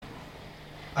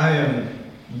I am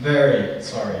very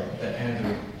sorry that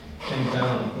Andrew came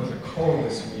down with a cold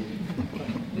this week.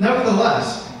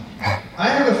 Nevertheless, I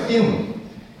have a feeling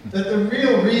that the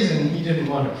real reason he didn't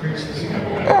want to preach this morning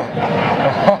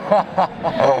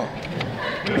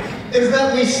is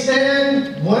that we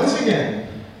stand once again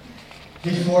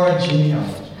before a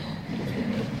genealogy.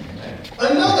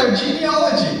 Another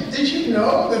genealogy! Did you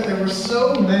know that there were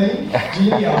so many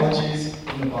genealogies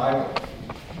in the Bible?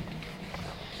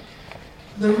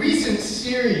 The recent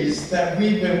series that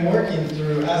we've been working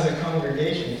through as a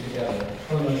congregation together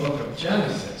from the book of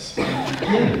Genesis,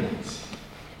 Beginnings,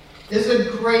 is a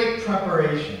great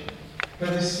preparation for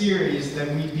the series that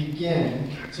we begin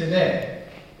today.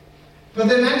 For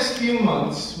the next few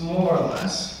months, more or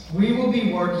less, we will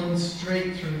be working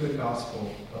straight through the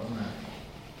Gospel of Matthew.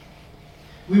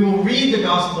 We will read the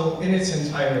Gospel in its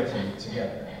entirety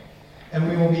together, and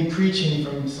we will be preaching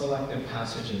from selected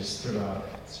passages throughout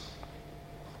it.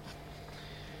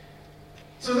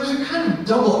 So there's a kind of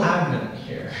double advent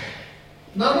here.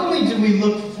 Not only do we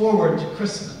look forward to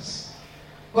Christmas,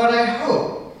 but I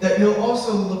hope that you'll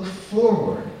also look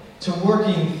forward to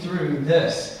working through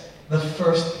this, the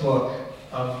first book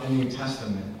of the New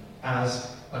Testament,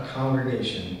 as a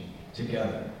congregation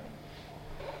together.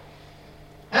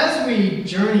 As we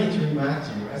journey through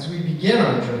Matthew, as we begin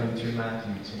our journey through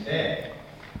Matthew today,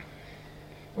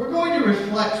 we're going to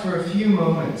reflect for a few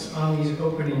moments on these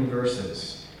opening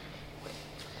verses.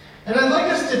 And I'd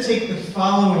like us to take the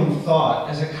following thought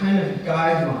as a kind of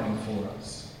guideline for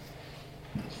us.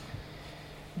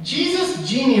 Jesus'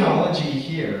 genealogy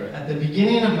here at the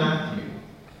beginning of Matthew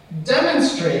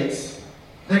demonstrates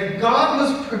that God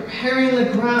was preparing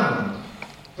the ground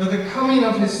for the coming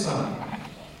of his Son.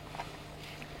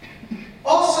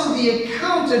 Also, the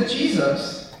account of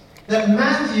Jesus that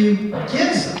Matthew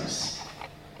gives us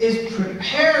is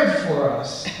prepared for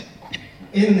us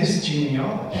in this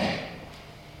genealogy.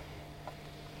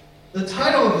 The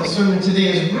title of the sermon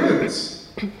today is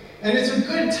Roots, and it's a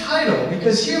good title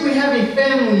because here we have a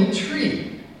family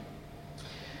tree.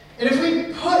 And if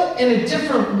we put in a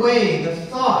different way the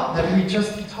thought that we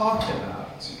just talked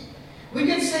about, we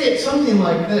could say it something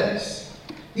like this.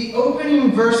 The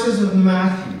opening verses of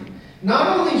Matthew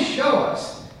not only show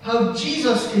us how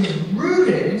Jesus is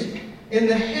rooted in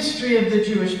the history of the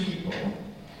Jewish people,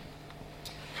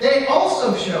 they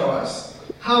also show us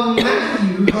how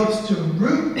Matthew helps to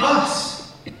root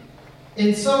us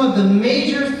in some of the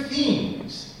major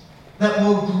themes that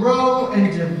will grow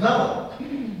and develop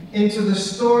into the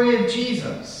story of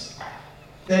Jesus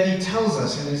that he tells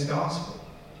us in his gospel.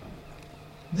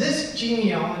 This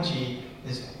genealogy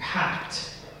is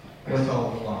packed with a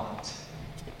lot.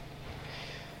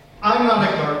 I'm not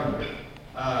a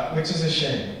gardener, which is a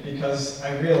shame because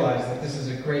I realize that this is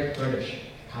a great British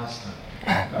pastime.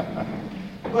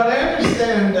 But I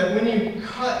understand that when you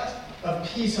cut a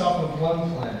piece off of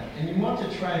one plant and you want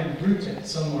to try and root it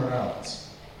somewhere else,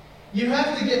 you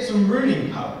have to get some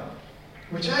rooting powder,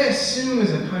 which I assume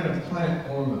is a kind of plant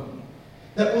hormone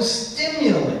that will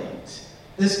stimulate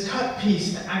this cut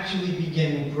piece to actually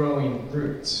begin growing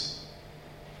roots.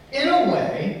 In a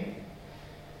way,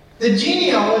 the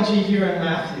genealogy here in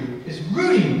Matthew is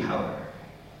rooting powder.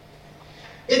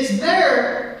 It's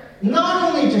there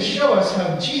not only to show us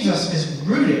how Jesus is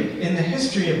rooted in the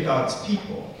history of God's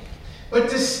people, but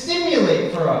to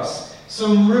stimulate for us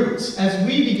some roots as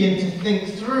we begin to think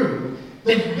through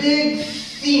the big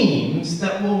themes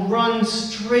that will run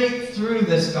straight through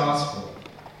this gospel.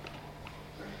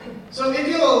 So if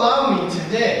you'll allow me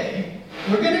today,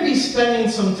 we're going to be spending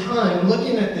some time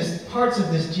looking at parts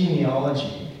of this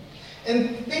genealogy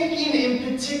and thinking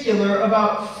in particular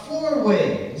about 4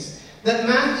 ways that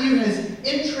Matthew has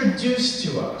introduced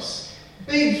to us,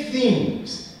 big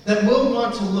themes that we'll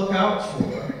want to look out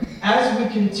for as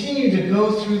we continue to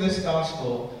go through this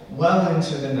gospel well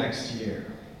into the next year.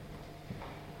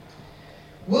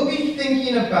 We'll be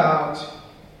thinking about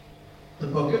the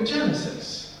book of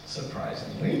Genesis,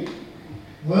 surprisingly.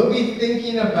 We'll be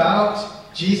thinking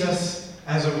about Jesus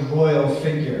as a royal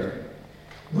figure.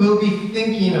 We'll be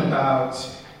thinking about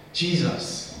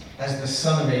Jesus as the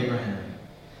son of Abraham.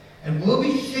 And we'll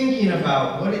be thinking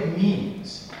about what it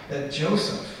means that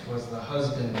Joseph was the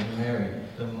husband of Mary,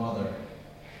 the mother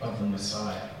of the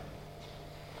Messiah.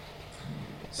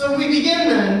 So we begin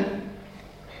then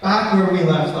back where we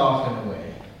left off in a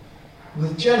way,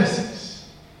 with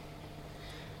Genesis.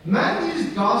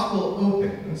 Matthew's gospel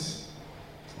opens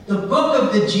the book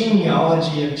of the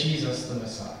genealogy of Jesus the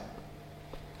Messiah.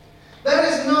 That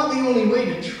is not the only way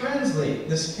to translate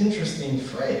this interesting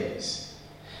phrase.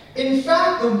 In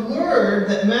fact, the word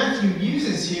that Matthew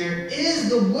uses here is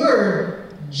the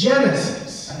word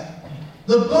Genesis.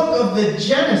 the book of the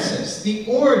Genesis, the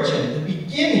origin, the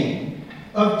beginning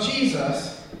of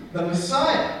Jesus, the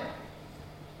Messiah.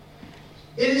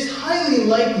 It is highly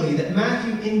likely that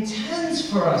Matthew intends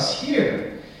for us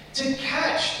here to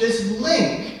catch this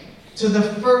link to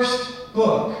the first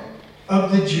book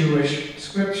of the Jewish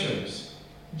scriptures,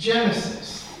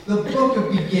 Genesis, the book of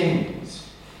beginnings.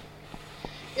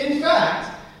 In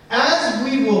fact, as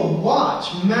we will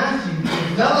watch Matthew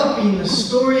developing the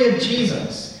story of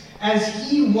Jesus as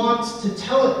he wants to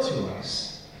tell it to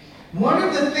us, one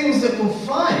of the things that we'll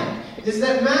find is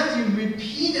that Matthew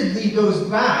repeatedly goes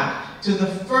back to the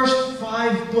first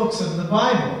 5 books of the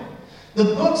Bible, the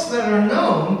books that are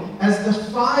known as the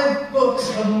 5 books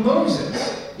of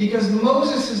Moses, because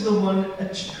Moses is the one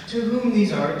to whom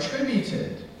these are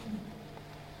attributed.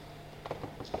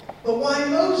 But why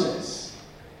Moses?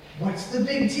 What's the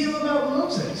big deal about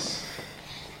Moses?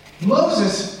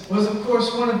 Moses was, of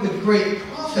course, one of the great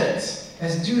prophets,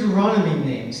 as Deuteronomy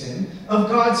names him, of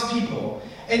God's people.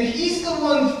 And he's the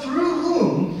one through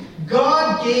whom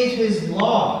God gave his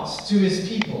laws to his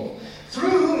people, through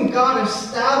whom God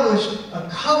established a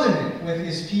covenant with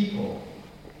his people.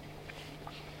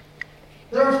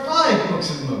 There are 5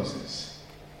 books of Moses.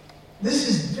 This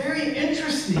is very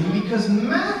interesting because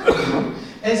Matthew,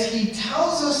 as he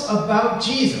tells us about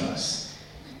Jesus,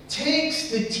 takes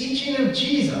the teaching of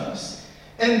Jesus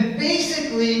and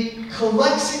basically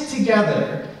collects it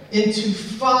together into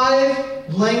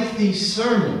 5 lengthy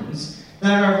sermons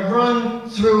that are run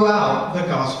throughout the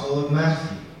Gospel of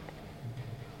Matthew.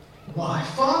 Why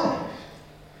 5?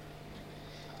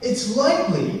 It's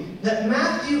likely that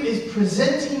Matthew is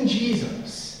presenting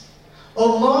Jesus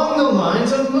along the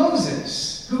lines of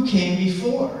Moses, who came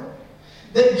before.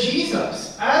 That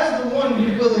Jesus, as the one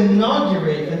who will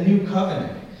inaugurate a new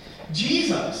covenant,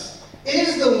 Jesus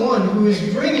is the one who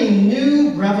is bringing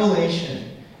new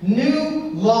revelation,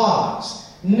 new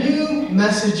laws, new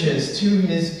messages to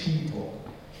his people.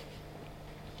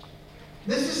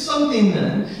 This is something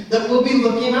then that we'll be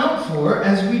looking out for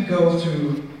as we go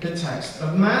through the text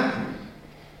of Matthew.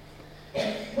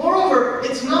 Moreover,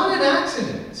 it's not an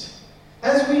accident.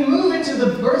 As we move into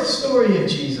the birth story of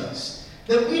Jesus,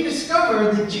 that we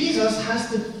discover that Jesus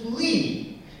has to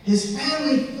flee. His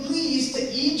family flees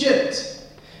to Egypt.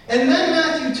 And then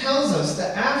Matthew tells us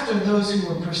that after those who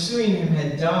were pursuing him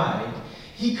had died,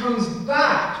 he comes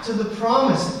back to the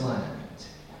promised land.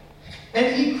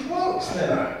 And he quotes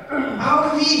them,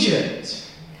 "Out of Egypt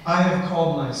I have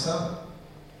called my son."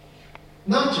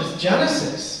 Not just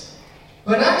Genesis,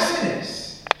 but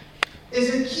Exodus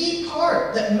is a key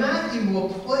part that Matthew will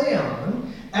play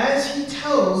on as he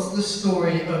tells the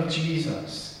story of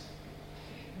Jesus.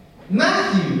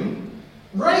 Matthew,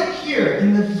 right here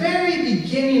in the very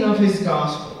beginning of his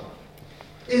gospel,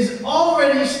 is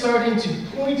already starting to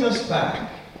point us back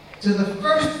to the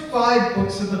first 5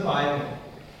 books of the Bible,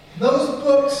 those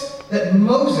books that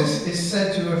Moses is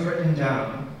said to have written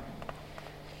down,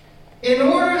 in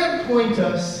order to point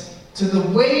us to the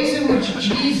ways in which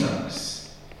Jesus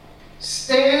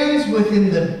stands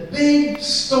within the big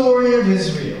story of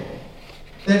Israel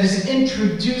that is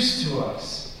introduced to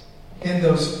us in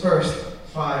those first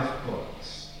 5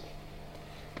 books.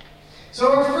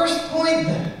 So our first point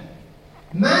then,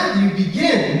 Matthew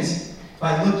begins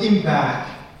by looking back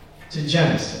to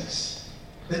Genesis,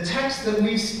 the text that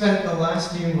we've spent the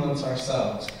last few months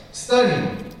ourselves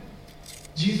studying.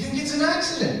 Do you think it's an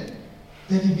accident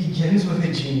that he begins with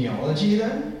a genealogy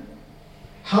then?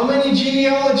 How many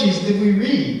genealogies did we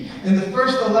read in the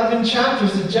first 11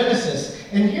 chapters of Genesis?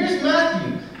 And here's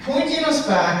Matthew pointing us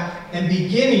back and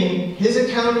beginning his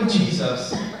account of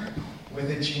Jesus with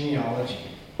a genealogy.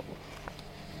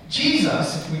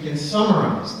 Jesus, if we can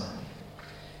summarize that,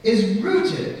 is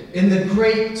rooted in the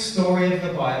great story of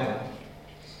the Bible.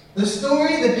 The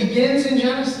story that begins in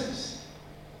Genesis.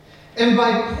 And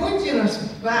by pointing us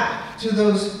back to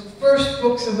those first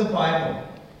books of the Bible,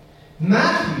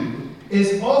 Matthew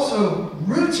is also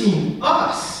rooting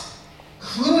us,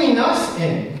 cluing us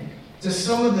in to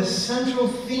some of the central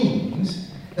themes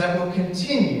that will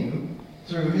continue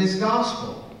through his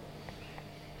gospel.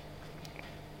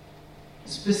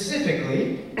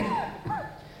 Specifically,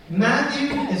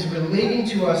 Matthew is relating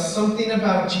to us something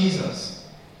about Jesus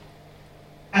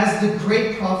as the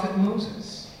great prophet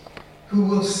Moses, who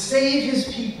will save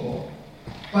his people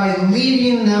by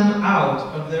leading them out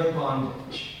of their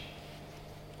bondage.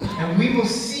 And we will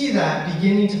see that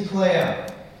beginning to play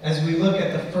out as we look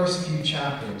at the first few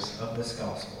chapters of this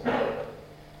gospel.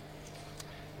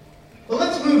 But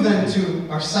let's move then to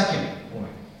our second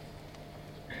point.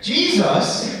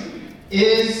 Jesus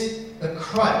is the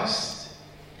Christ,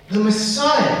 the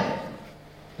Messiah,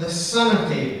 the son of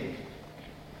David.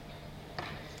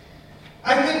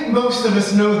 I think most of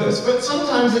us know this, but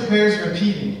sometimes it bears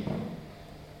repeating.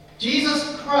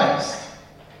 Jesus Christ.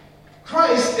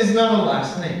 Christ is not a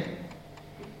last name.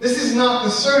 This is not the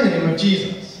surname of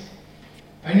Jesus.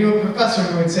 I knew a professor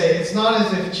who would say, it's not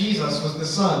as if Jesus was the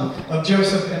son of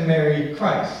Joseph and Mary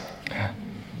Christ.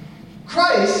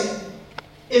 Christ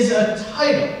is a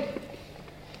title.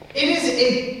 It is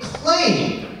a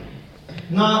claim,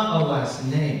 not a last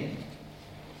name.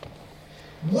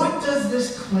 What does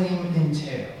this claim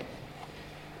entail?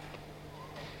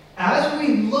 As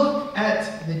we look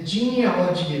at the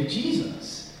genealogy of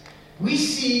Jesus, we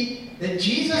see that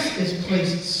Jesus is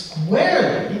placed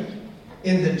squarely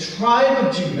in the tribe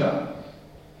of Judah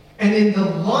and in the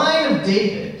line of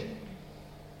David,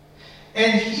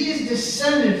 and he is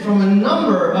descended from a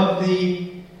number of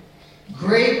the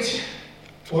great,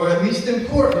 or at least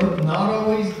important, not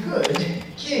always good,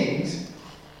 kings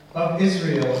of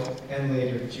Israel and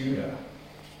later Judah.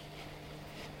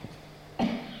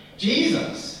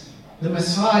 Jesus, the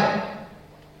Messiah,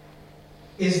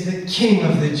 is the King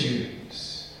of the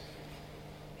Jews.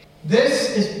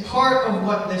 This is part of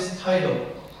what this title,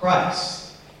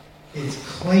 Christ, is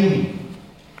claiming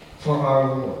for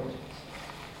our Lord.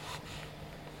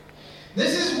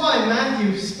 This is why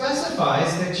Matthew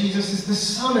specifies that Jesus is the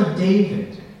son of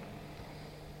David.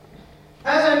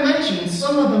 As I mentioned,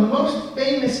 some of the most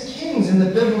famous kings in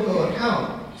the biblical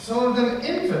account, some of them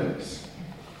infamous.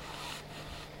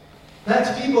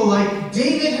 That's people like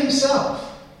David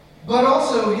himself, but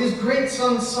also his great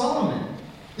son Solomon,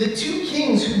 the two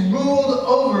kings who ruled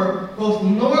over both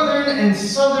northern and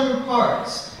southern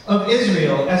parts of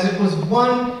Israel as it was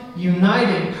one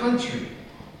united country.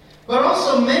 But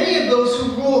also many of those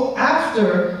who ruled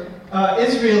after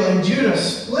Israel and Judah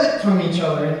split from each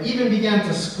other and even began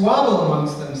to squabble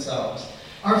amongst themselves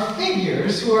are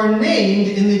figures who are named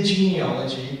in the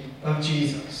genealogy of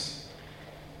Jesus.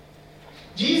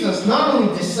 Jesus not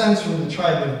only descends from the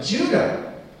tribe of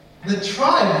Judah, the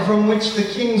tribe from which the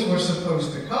kings were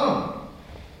supposed to come,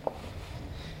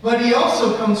 but he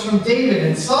also comes from David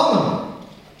and Solomon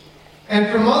and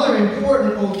from other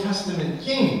important Old Testament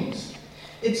kings.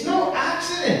 It's no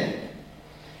accident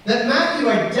that Matthew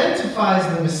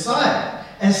identifies the Messiah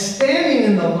as standing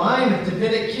in the line of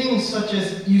Davidic kings such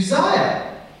as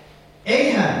Uzziah,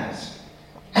 Ahaz,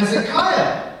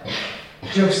 Hezekiah,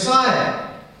 Josiah,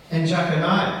 and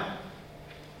Jeconiah.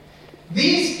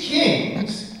 These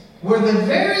kings were the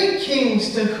very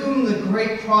kings to whom the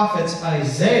great prophets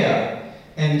Isaiah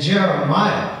and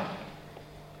Jeremiah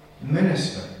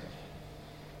ministered.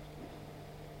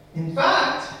 In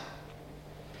fact,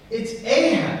 it's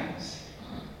Ahaz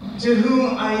to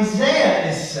whom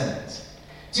Isaiah is sent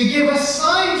to give a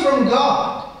sign from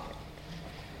God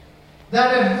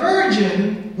that a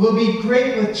virgin will be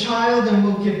great with child and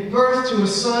will give birth to a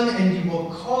son, and you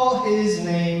will call his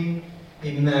name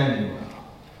Emmanuel.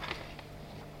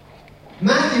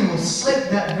 Matthew will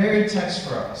cite that very text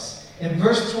for us in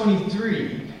verse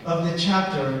 23 of the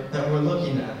chapter that we're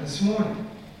looking at this morning.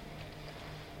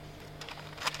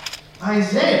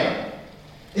 Isaiah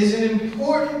is an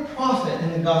important prophet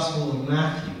in the Gospel of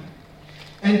Matthew.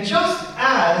 And just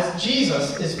as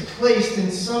Jesus is placed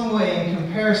in some way in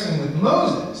comparison with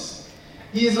Moses,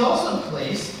 he is also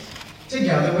placed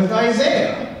together with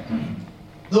Isaiah,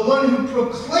 the one who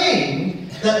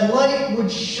proclaimed that light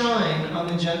would shine on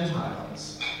the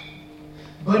Gentiles.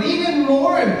 But even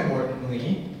more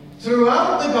importantly,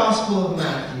 throughout the Gospel of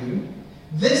Matthew,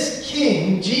 this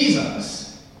king,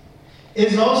 Jesus,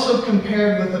 is also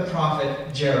compared with the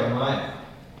prophet Jeremiah.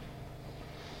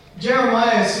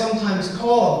 Jeremiah is sometimes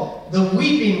called the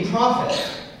weeping prophet.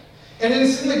 And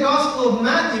in the Gospel of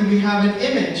Matthew, we have an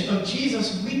image of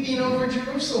Jesus weeping over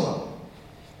Jerusalem.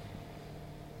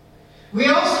 We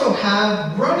also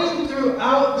have, running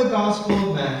throughout the Gospel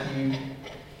of Matthew,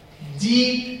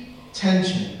 deep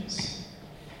tensions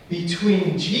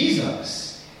between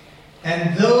Jesus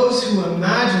and those who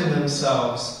imagine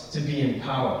themselves to be in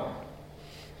power.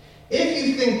 If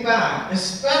you think back,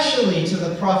 especially to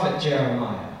the prophet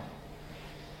Jeremiah,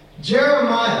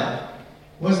 Jeremiah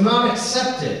was not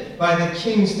accepted by the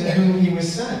kings to whom he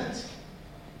was sent.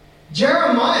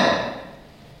 Jeremiah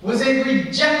was a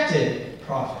rejected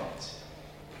prophet,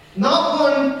 not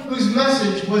one whose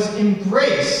message was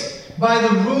embraced by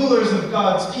the rulers of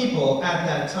God's people at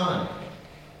that time.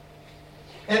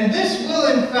 And this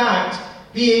will, in fact,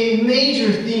 be a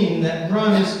major theme that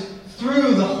runs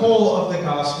through the whole of the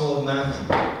Gospel of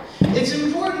Matthew. It's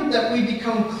important that we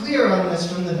become clear on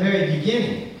this from the very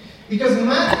beginning, because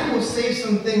Matthew will say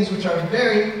some things which are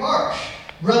very harsh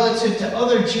relative to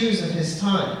other Jews of his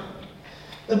time.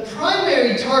 the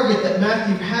primary target that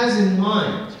Matthew has in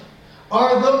mind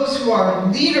are those who are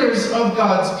leaders of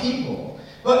God's people,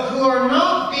 but who are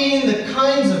not being the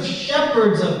kinds of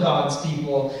shepherds of God's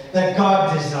people that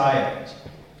God desired.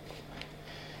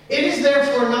 It is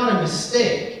therefore not a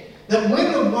mistake that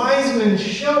when the wise men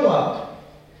show up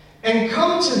and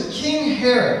come to King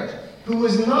Herod, who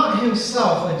was not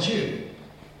himself a Jew,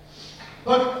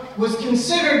 but was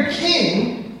considered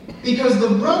king because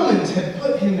the Romans had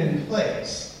put him in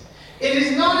place, it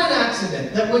is not an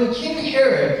accident that when King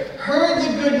Herod heard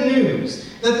the good news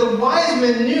that the wise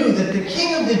men knew that the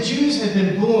King of the Jews had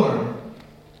been born,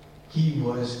 he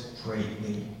was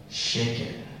greatly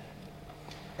shaken,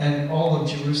 and all of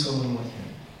Jerusalem with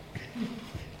him.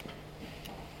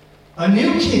 A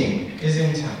new king is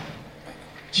in town,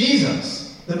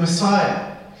 Jesus, the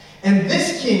Messiah. And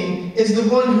this king is the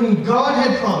one whom God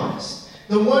had promised,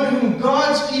 the one whom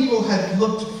God's people had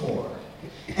looked for.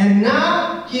 And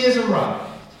now he has arrived.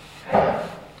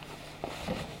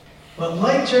 But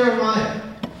like Jeremiah,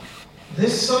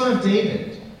 this son of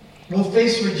David will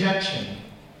face rejection,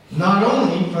 not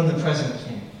only from the present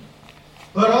king,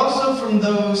 but also from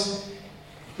those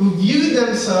who viewed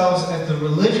themselves as the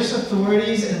religious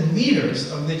authorities and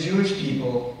leaders of the Jewish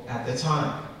people at the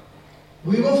time.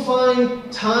 We will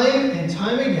find time and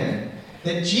time again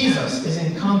that Jesus is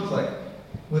in conflict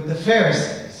with the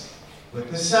Pharisees, with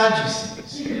the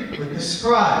Sadducees, with the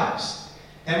scribes,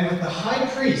 and with the high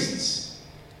priests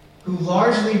who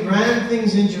largely ran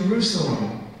things in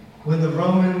Jerusalem when the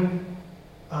Roman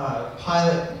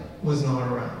Pilate was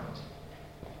not around.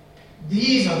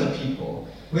 These are the people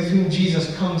with whom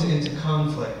Jesus comes into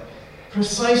conflict,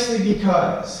 precisely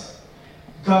because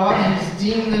God has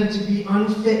deemed them to be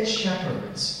unfit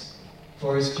shepherds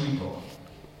for his people.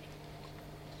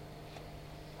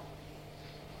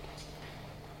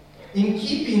 In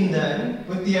keeping then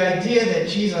with the idea that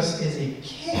Jesus is a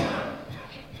king,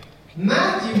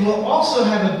 Matthew will also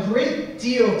have a great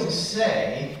deal to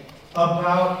say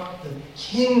about the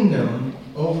kingdom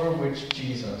over which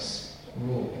Jesus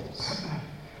rules.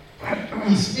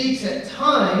 He speaks at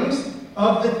times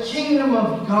of the kingdom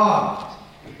of God,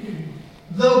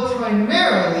 though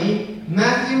primarily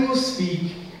Matthew will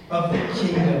speak of the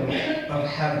kingdom of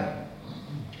heaven.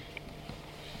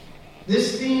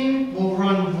 This theme will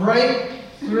run right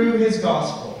through his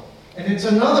gospel, and it's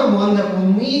another one that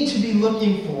we'll need to be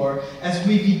looking for as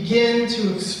we begin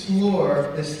to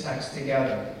explore this text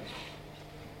together.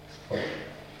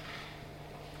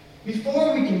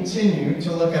 Before we continue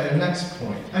to look at the next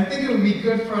point, I think it would be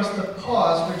good for us to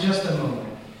pause for just a moment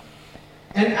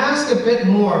and ask a bit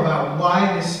more about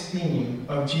why this theme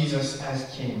of Jesus as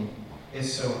King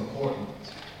is so important.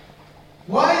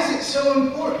 Why is it so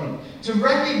important to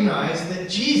recognize that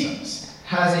Jesus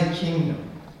has a kingdom?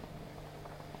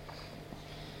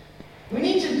 We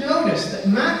need to notice that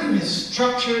Matthew has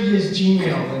structured his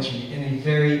genealogy in a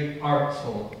very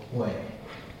artful way.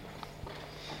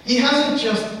 He hasn't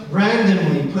just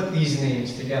randomly put these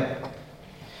names together.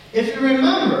 If you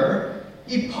remember,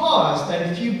 he paused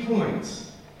at a few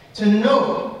points to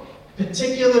note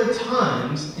particular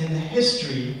times in the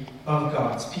history of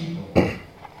God's people.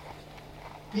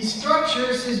 He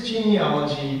structures his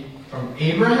genealogy from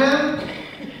Abraham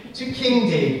to King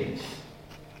David,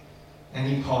 and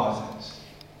he pauses.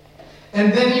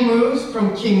 And then he moves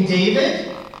from King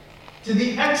David to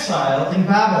the exile in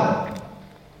Babylon,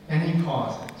 and he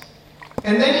pauses.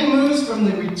 And then he moves from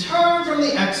the return from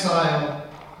the exile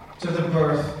to the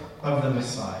birth of the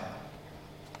Messiah.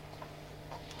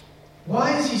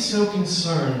 Why is he so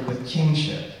concerned with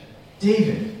kingship?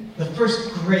 David, the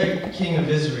first great king of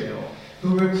Israel,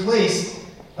 who replaced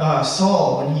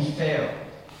Saul when he failed.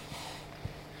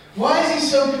 Why is he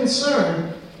so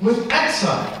concerned with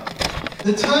exile?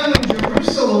 The time when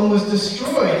Jerusalem was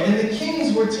destroyed and the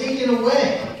kings were taken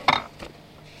away.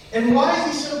 And why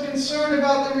is he so concerned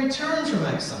about the return from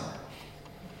exile?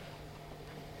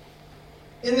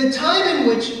 In the time in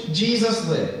which Jesus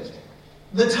lived,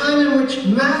 the time in which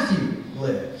Matthew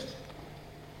lived,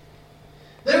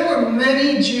 there were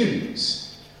many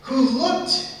Jews who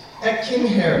looked at King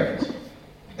Herod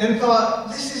and thought,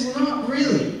 this is not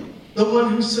really the one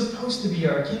who's supposed to be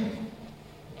our king.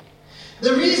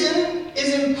 The reason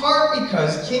is in part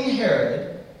because King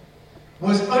Herod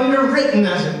was underwritten,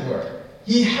 as it were.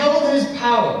 He held his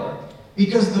power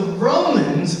because the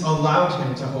Romans allowed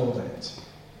him to hold it.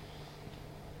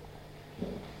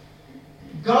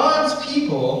 God's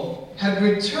people had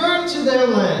returned to their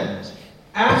land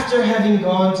after having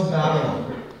gone to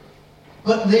Babylon,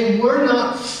 but they were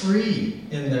not free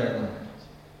in their land.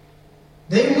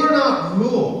 They were not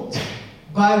ruled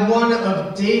by one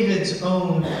of David's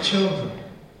own children.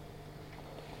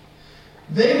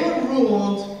 They were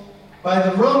ruled by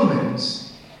the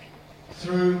Romans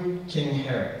through King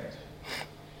Herod.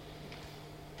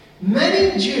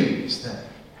 Many Jews, then,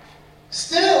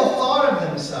 still thought of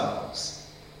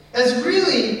themselves as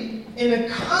really in a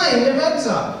kind of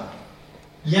exile.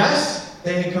 Yes,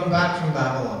 they had come back from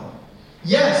Babylon.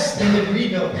 Yes, they had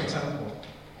rebuilt the temple.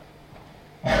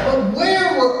 But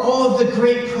where were all of the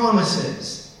great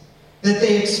promises that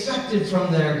they expected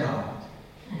from their God?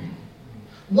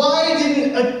 Why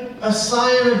didn't a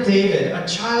scion of David, a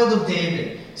child of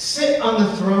David, sit on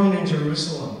the throne in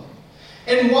Jerusalem?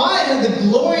 And why had the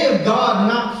glory of God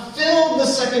not filled the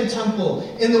second temple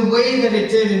in the way that it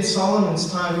did in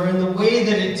Solomon's time, or in the way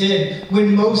that it did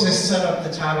when Moses set up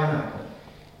the tabernacle?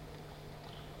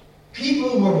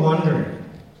 People were wondering,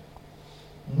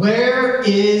 where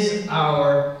is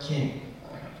our king?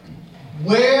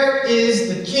 Where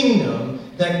is the kingdom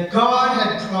that God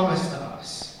had promised to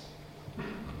us?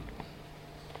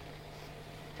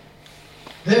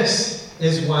 This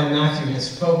is why Matthew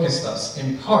has focused us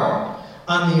in part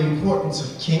on the importance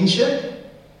of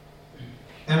kingship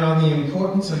and on the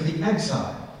importance of the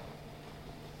exile.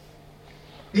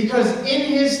 Because in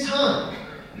his time,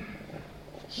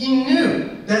 he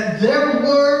knew that there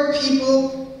were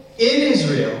people in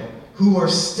Israel who were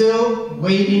still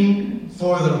waiting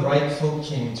for the rightful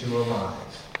king to arrive.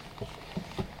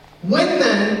 When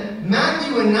then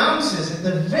Matthew announces at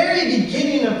the very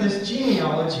beginning of this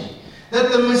genealogy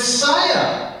that the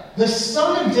Messiah, the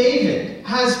Son of David,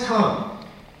 has come,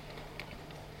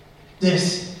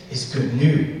 this is good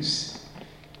news.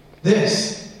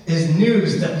 This is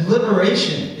news that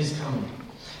liberation is coming.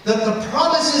 That the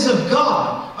promises of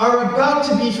God are about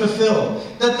to be fulfilled.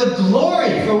 That the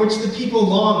glory for which the people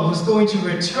longed was going to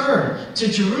return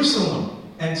to Jerusalem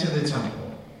and to the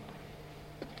temple.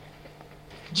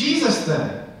 Jesus,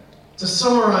 then, to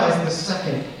summarize the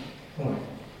second point,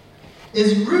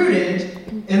 is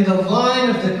rooted in the line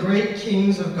of the great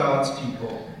kings of God's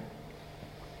people.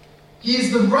 He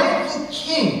is the rightful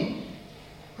king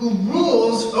who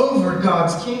rules over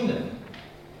God's kingdom.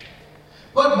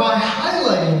 But by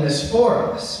highlighting this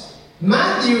for us,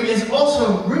 Matthew is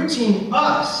also rooting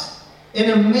us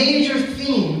in a major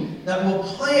theme that will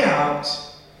play out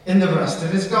in the rest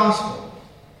of his gospel.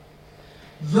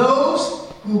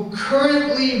 Those who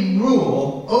currently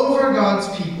rule over God's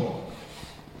people,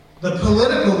 the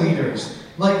political leaders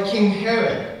like King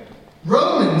Herod,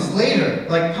 Romans later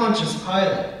like Pontius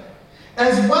Pilate,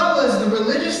 as well as the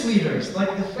religious leaders like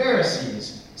the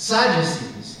Pharisees,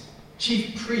 Sadducees,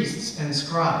 chief priests, and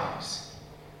scribes,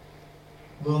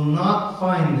 will not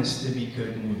find this to be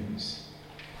good news.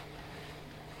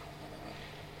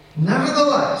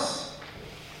 Nevertheless,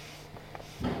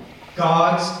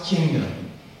 God's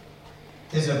kingdom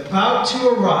is about to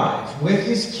arrive with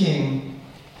his king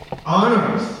on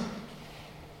earth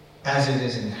as it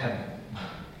is in heaven.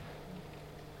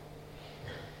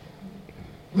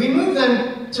 We move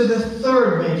then to the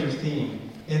third major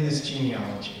theme in this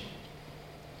genealogy.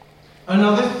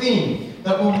 Another theme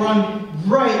that will run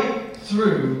right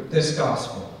through this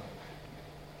gospel.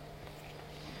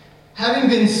 Having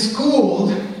been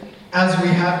schooled, as we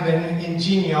have been in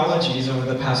genealogies over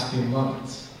the past few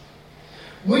months,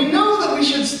 we know that we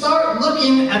should start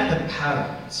looking at the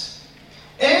patterns.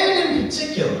 And in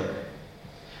particular,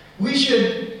 we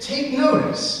should take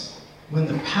notice when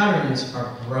the patterns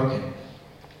are broken.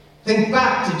 Think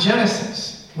back to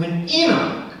Genesis, when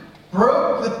Enoch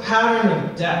broke the pattern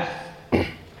of death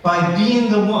by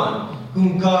being the one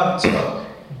whom God took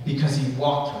because he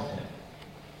walked with him.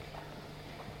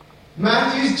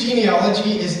 Matthew's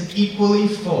genealogy is equally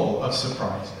full of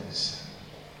surprises.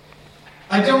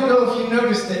 I don't know if you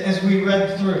noticed it as we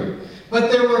read through,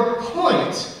 but there were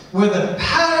points where the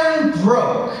pattern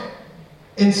broke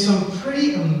in some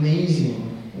pretty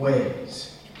amazing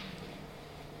ways.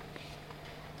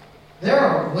 There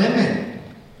are women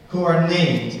who are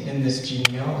named in this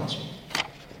genealogy.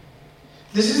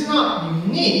 This is not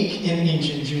unique in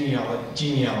ancient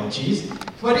genealogies,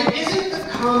 but it isn't the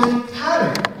common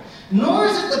pattern, nor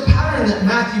is it the pattern that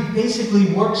Matthew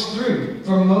basically works through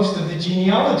for most of the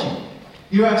genealogy.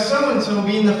 You have so-and-so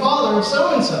being the father of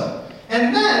so-and-so,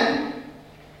 and then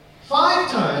 5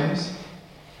 times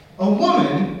a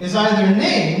woman is either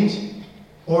named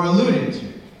or alluded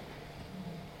to.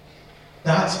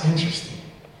 That's interesting.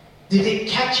 Did it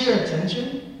catch your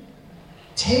attention?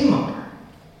 Tamar,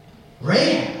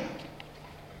 Rahab,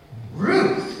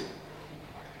 Ruth,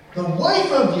 the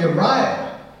wife of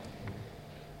Uriah,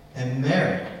 and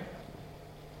Mary.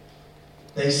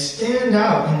 They stand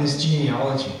out in this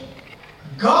genealogy.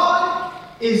 God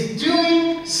is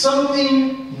doing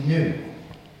something new.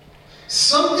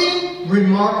 something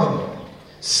remarkable,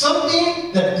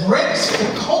 something that breaks the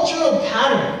cultural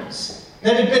patterns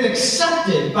that had been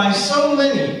accepted by so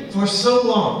many for so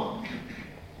long.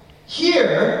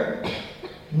 Here,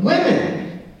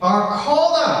 women are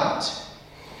called out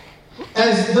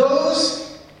as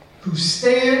those who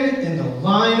stand in the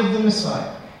line of the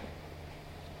Messiah.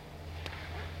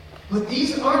 But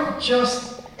these aren't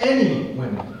just any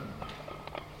women.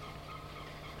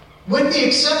 With the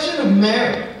exception of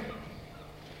Mary,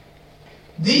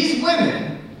 these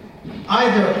women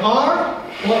either are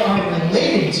or are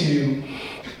related to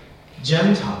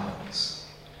Gentiles,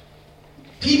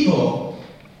 people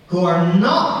who are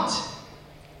not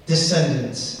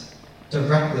descendants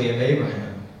directly of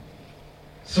Abraham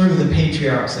through the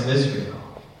patriarchs of Israel.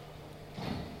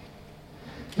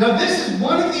 Now, this is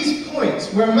one of these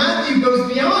points where Matthew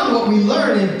goes beyond what we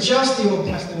learn in just the Old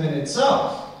Testament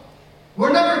itself.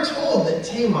 We're never told that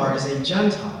Tamar is a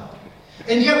Gentile.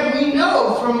 And yet we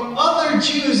know from other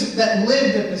Jews that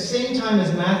lived at the same time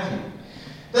as Matthew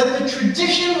that the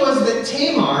tradition was that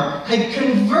Tamar had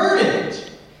converted,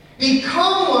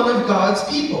 become one of God's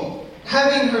people,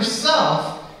 having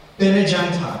herself been a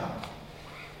Gentile.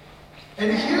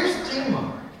 And here's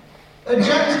Tamar, a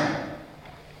Gentile,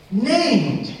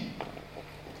 named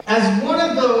as one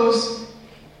of those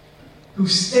who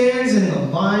stands in the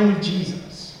line of Jesus.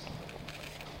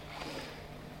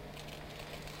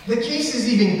 The case is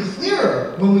even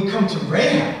clearer when we come to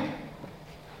Rahab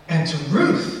and to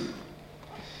Ruth.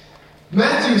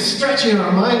 Matthew is stretching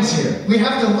our minds here. We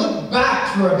have to look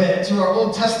back for a bit to our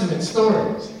Old Testament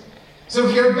stories. So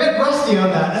if you're a bit rusty on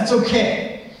that, that's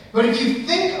okay. But if you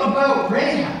think about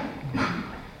Rahab,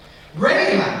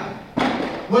 Rahab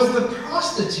was the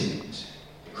prostitute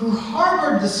who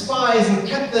harbored the spies and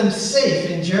kept them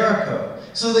safe in Jericho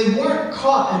so they weren't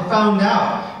caught and found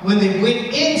out when they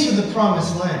went into the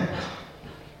promised land.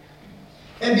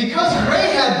 And because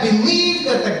Rahab believed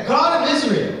that the God of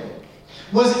Israel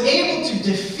was able to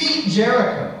defeat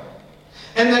Jericho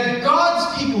and that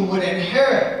God's people would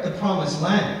inherit the promised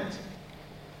land,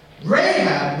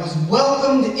 Rahab was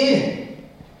welcomed in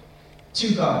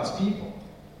to God's people.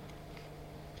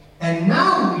 And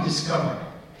now we discover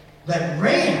that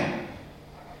Rahab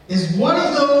is one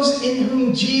of those in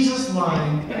whom Jesus'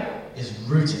 line is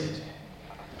rooted.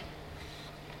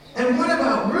 And what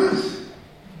about Ruth?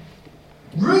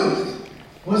 Ruth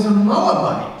was a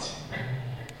Moabite,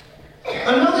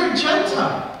 another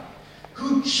Gentile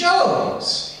who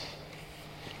chose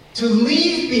to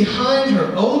leave behind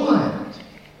her own land,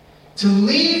 to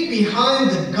leave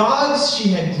behind the gods she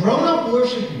had grown up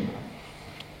worshiping,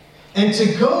 and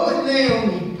to go with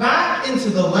Naomi back into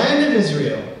the land of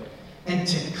Israel and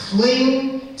to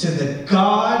cling to the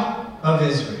God of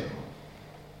Israel.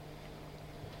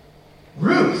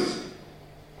 Ruth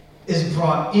is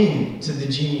brought into the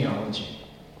genealogy.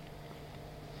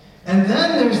 And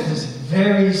then there's this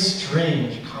very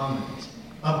strange comment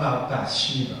about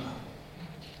Bathsheba.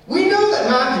 We know that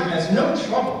Matthew has no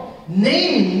trouble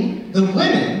naming the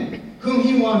women whom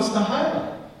he wants to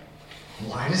highlight.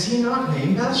 Why does he not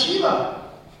name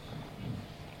Bathsheba?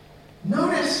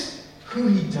 Notice who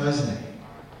he does name.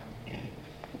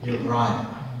 Uriah.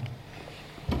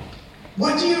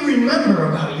 What do you remember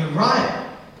about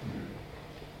Uriah?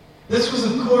 This was,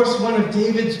 of course, one of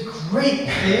David's great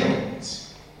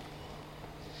failings.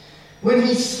 When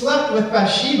he slept with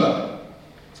Bathsheba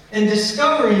and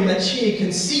discovering that she had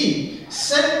conceived,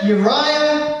 sent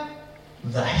Uriah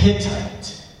the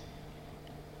Hittite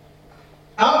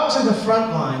out to the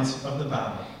front lines of the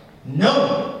battle,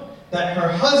 knowing that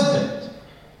her husband,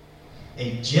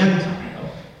 a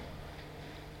Gentile,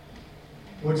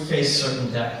 would face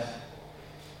certain death.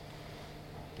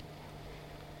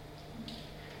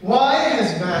 Why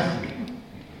has Matthew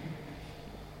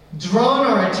drawn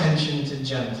our attention to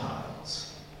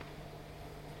Gentiles?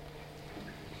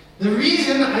 The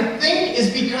reason, I think,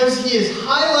 is because he is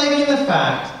highlighting the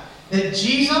fact that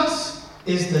Jesus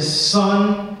is the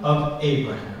son of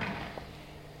Abraham.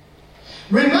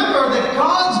 Remember that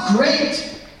God's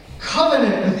great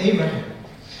covenant with Abraham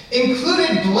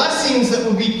included blessings that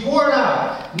would be poured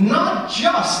out, not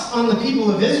just on the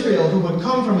people of Israel who would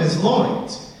come from his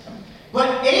loins,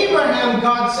 but Abraham,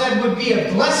 God said, would be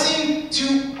a blessing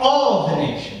to all the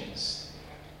nations.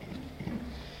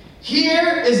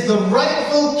 Here is the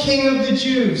rightful king of the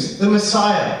Jews, the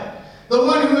Messiah, the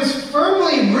one who is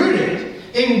firmly rooted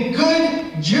in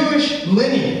good Jewish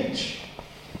lineage,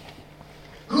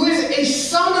 who is a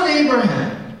son of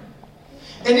Abraham.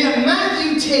 And yet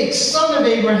Matthew takes son of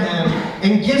Abraham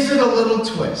and gives it a little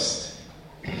twist,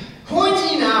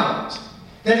 pointing out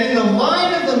that in the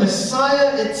line of the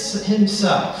Messiah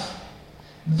himself,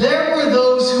 There were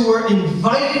those who were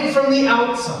invited from the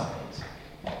outside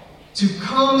to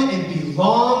come and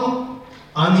belong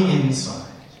on the inside.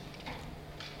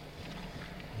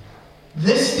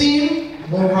 This theme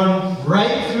will run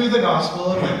right through the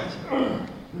Gospel of Matthew.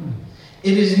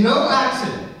 It is no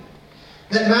accident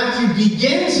that Matthew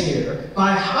begins here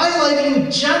by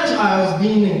highlighting Gentiles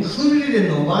being included in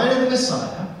the line of the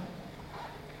Messiah,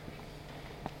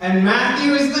 and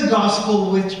Matthew is the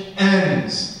Gospel which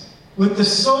ends with the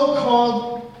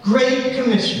so-called Great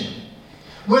Commission,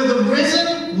 where the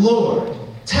risen Lord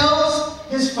tells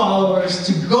his followers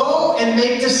to go and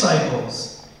make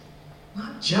disciples,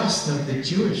 not just of the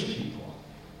Jewish people,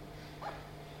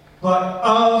 but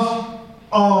of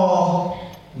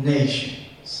all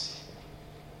nations.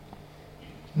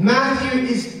 Matthew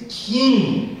is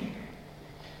keen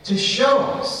to show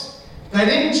us that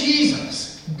in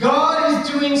Jesus, God is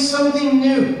doing something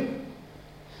new.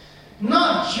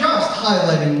 Not just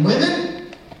highlighting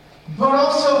women, but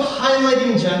also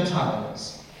highlighting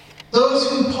Gentiles. Those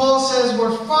whom Paul says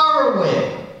were far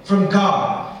away from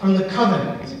God, from the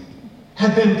covenant,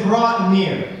 have been brought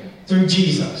near through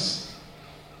Jesus.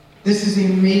 This is a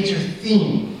major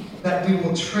theme that we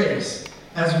will trace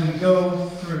as we go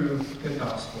through the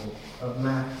Gospel of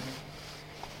Matthew.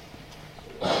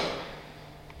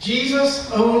 Jesus'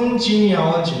 own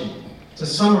genealogy, to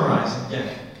summarize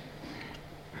again,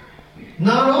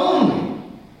 not only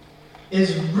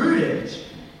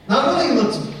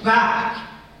looks back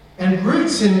and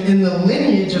roots him in the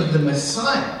lineage of the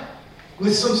Messiah,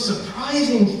 with some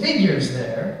surprising figures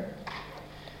there,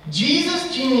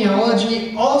 Jesus'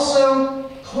 genealogy also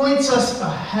points us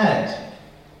ahead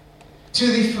to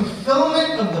the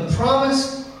fulfillment of the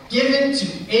promise given to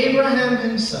Abraham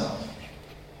himself,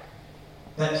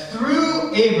 that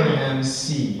through Abraham's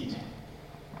seed,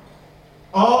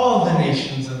 all the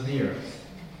nations of the earth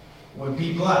would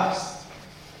be blessed.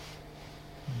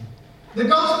 The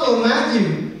Gospel of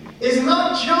Matthew is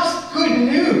not just good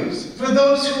news for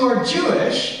those who are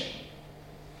Jewish,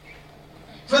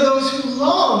 for those who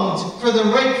longed for the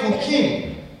rightful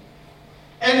king,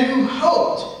 and who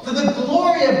hoped for the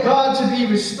glory of God to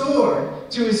be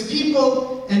restored to his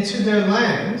people and to their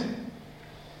land.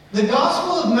 The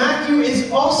Gospel of Matthew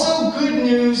is also good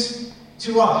news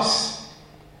to us,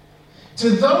 to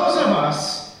those of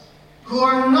us who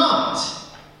are not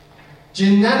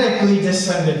genetically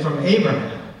descended from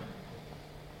Abraham,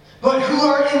 but who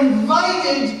are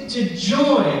invited to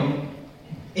join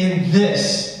in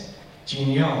this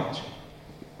genealogy.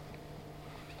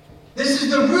 This is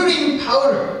the rooting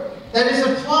powder that is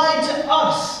applied to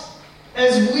us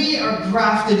as we are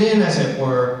grafted in, as it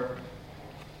were,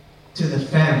 to the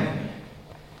family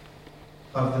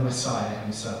of the Messiah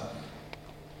himself.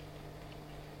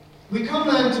 We come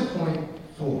then to point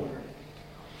 4.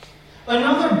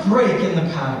 Another break in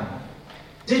the pattern.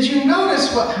 Did you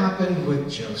notice what happened with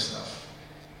Joseph?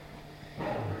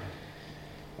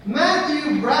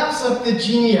 Matthew wraps up the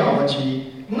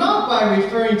genealogy not by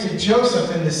referring to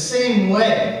Joseph in the same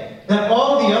way that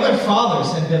all the other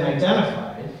fathers had been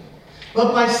identified,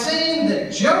 but by saying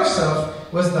that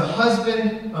Joseph was the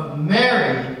husband of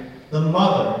Mary, the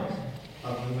mother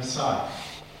of the Messiah.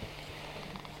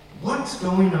 What's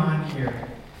going on here,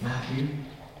 Matthew?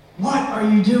 What are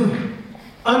you doing?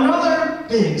 Another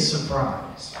big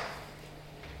surprise.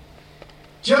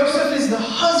 Joseph is the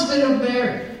husband of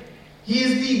Mary. He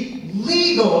is the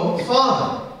legal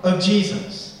father of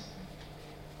Jesus.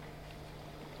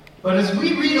 But as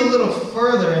we read a little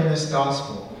further in this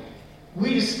gospel,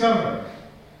 we discover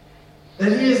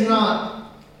that he is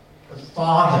not the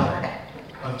father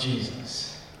of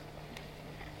Jesus.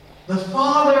 The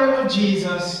father of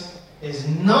Jesus is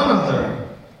none other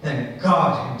than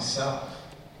God himself.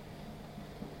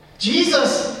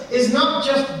 Jesus is not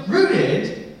just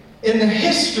rooted in the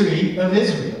history of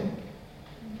Israel.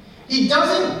 He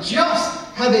doesn't just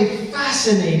have a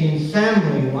fascinating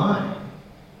family line.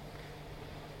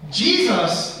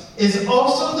 Jesus is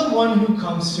also the one who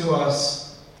comes to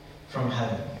us from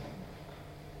heaven.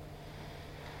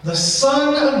 The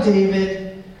son of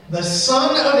David, the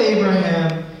son of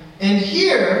Abraham, and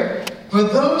here, for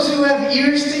those who have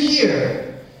ears to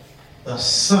hear, the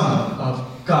Son of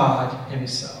God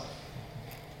himself.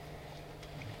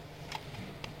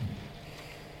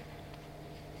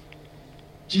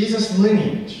 Jesus'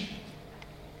 lineage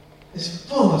is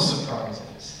full of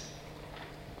surprises.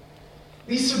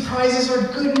 These surprises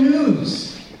are good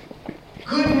news.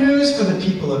 Good news for the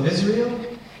people of Israel,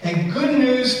 and good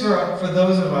news for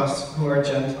those of us who are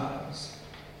Gentiles.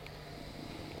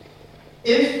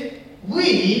 If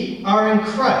we are in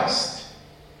Christ,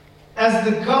 as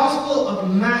the Gospel of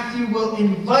Matthew will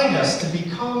invite us to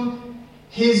become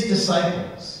his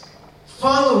disciples,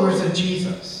 followers of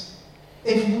Jesus.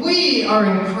 If we are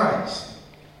in Christ,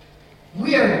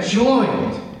 we are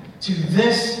joined to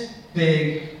this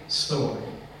big story.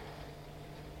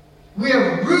 We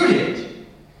are rooted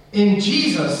in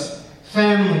Jesus'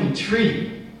 family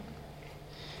tree.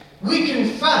 We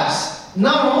confess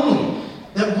not only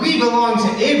that we belong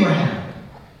to Abraham,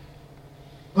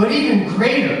 but even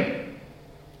greater,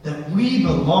 that we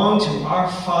belong to our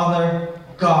Father,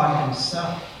 God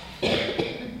himself.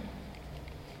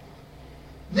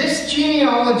 This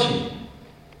genealogy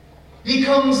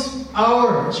becomes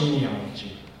our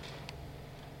genealogy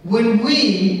when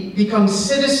we become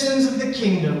citizens of the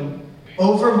kingdom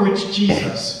over which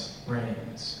Jesus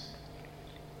reigns.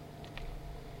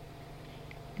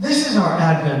 This is our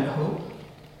Advent hope.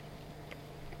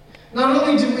 Not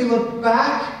only do we look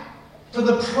back for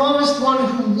the promised one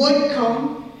who would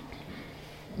come,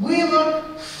 we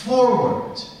look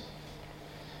forward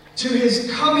to his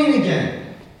coming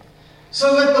again,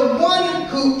 so that the one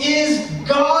who is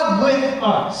God with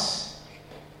us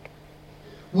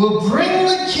will bring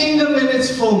the kingdom in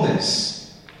its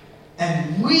fullness,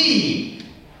 and we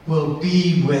will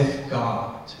be with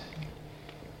God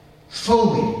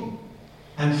fully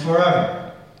and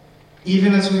forever,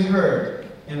 even as we heard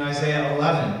in Isaiah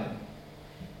 11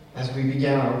 as we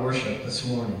began our worship this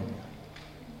morning.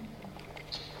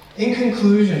 In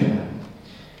conclusion, then,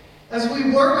 as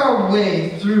we work our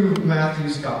way through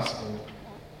Matthew's Gospel,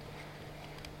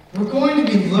 we're going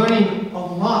to be learning a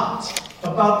lot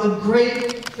about the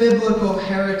great biblical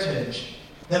heritage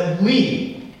that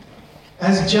we,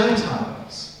 as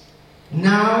Gentiles,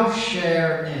 now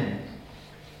share in.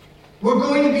 We're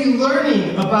going to be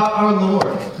learning about our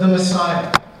Lord, the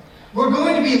Messiah. We're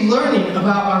going to be learning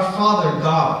about our Father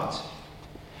God.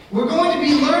 We're going to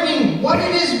be learning what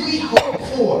it is we hope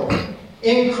for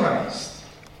in Christ.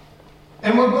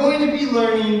 And we're going to be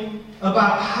learning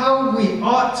about how we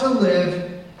ought to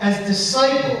live as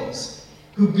disciples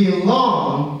who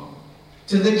belong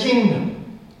to the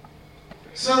kingdom,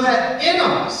 so that in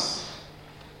us,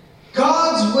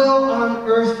 God's will on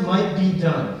earth might be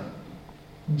done,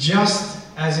 just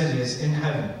as it is in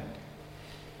heaven.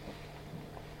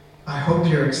 I hope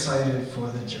you're excited for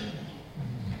the journey.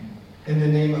 In the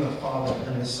name of the Father,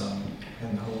 and the Son,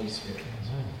 and the Holy Spirit.